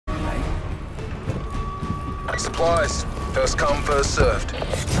Supplies. First come, first served.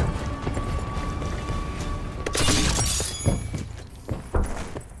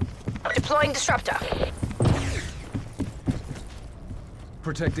 Deploying disruptor.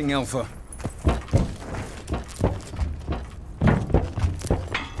 Protecting Alpha.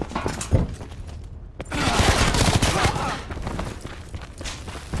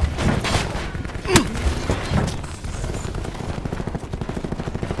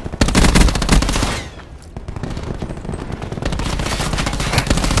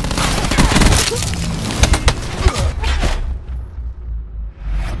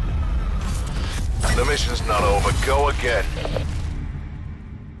 The mission's not over. Go again.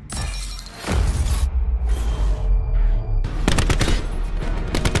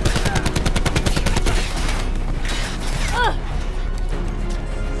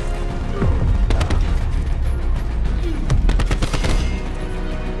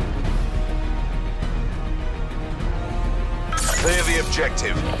 Clear the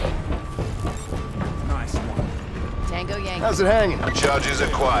objective. Nice one. Tango Yankee. How's it hanging? Charges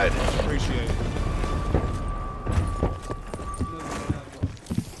acquired. Appreciate it.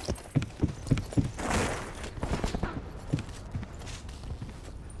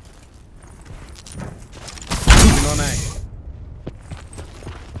 Moving on A.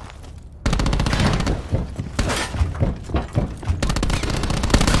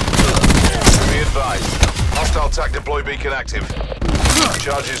 Be advised. Hostile TAC deploy beacon active.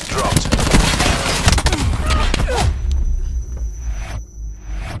 Charges dropped.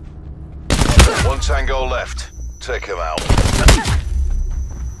 One tango left. Take him out.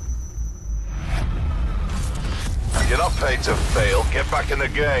 You're not paid to fail. Get back in the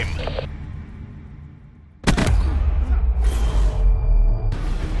game.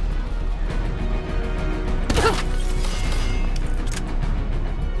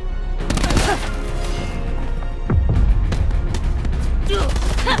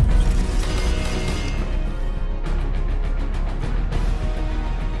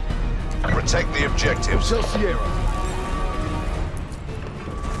 Protect the objectives. Tell Sierra.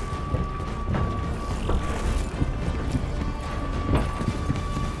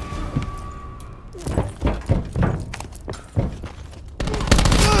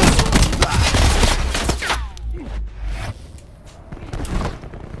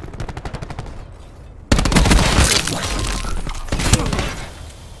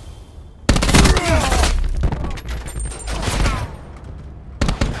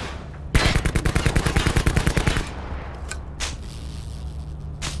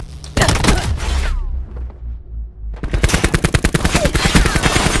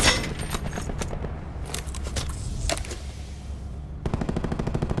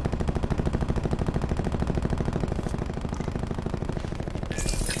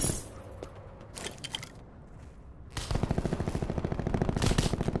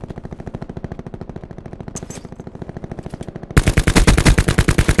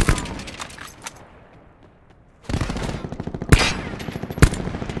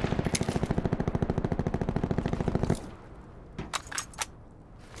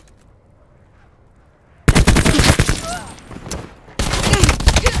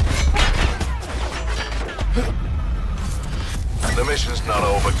 The mission's not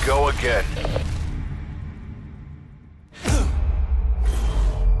over. Go again.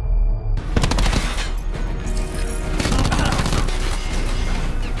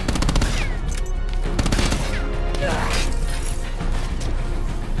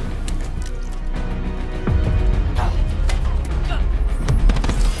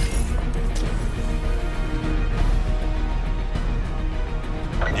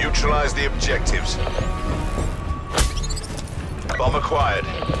 Neutralize the objectives. Bomb acquired.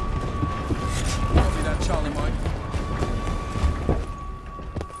 Copy that, Charlie Mike.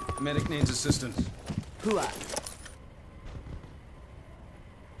 Medic needs assistance. Who are?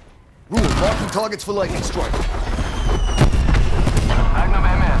 Rule, marking targets for lightning strike. Magnum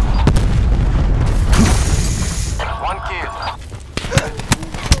MS. One kill.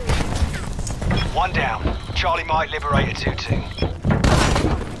 One down. Charlie Mike liberated 2-2.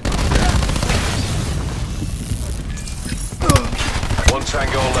 One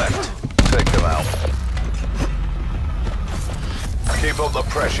tango left. Take them out. Keep up the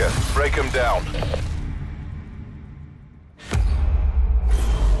pressure. Break them down.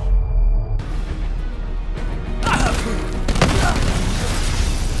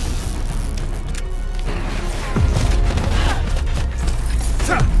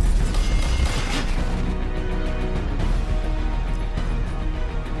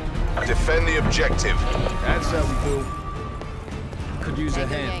 Defend the objective. That's how we do. Could use a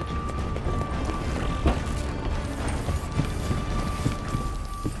Tango hand. Yankee.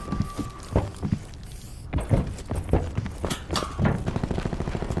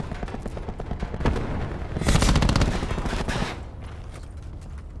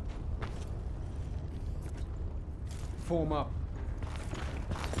 Form up.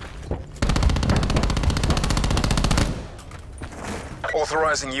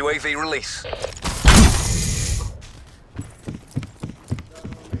 Authorizing UAV release.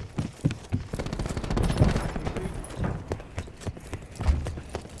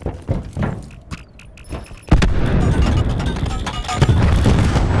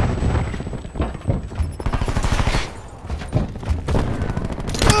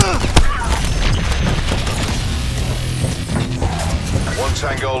 One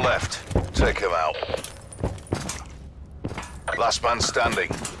tango left. Take him out. Last man standing.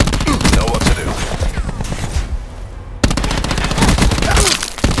 Know what to do.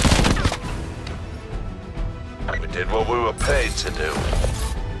 We did what we were paid to do.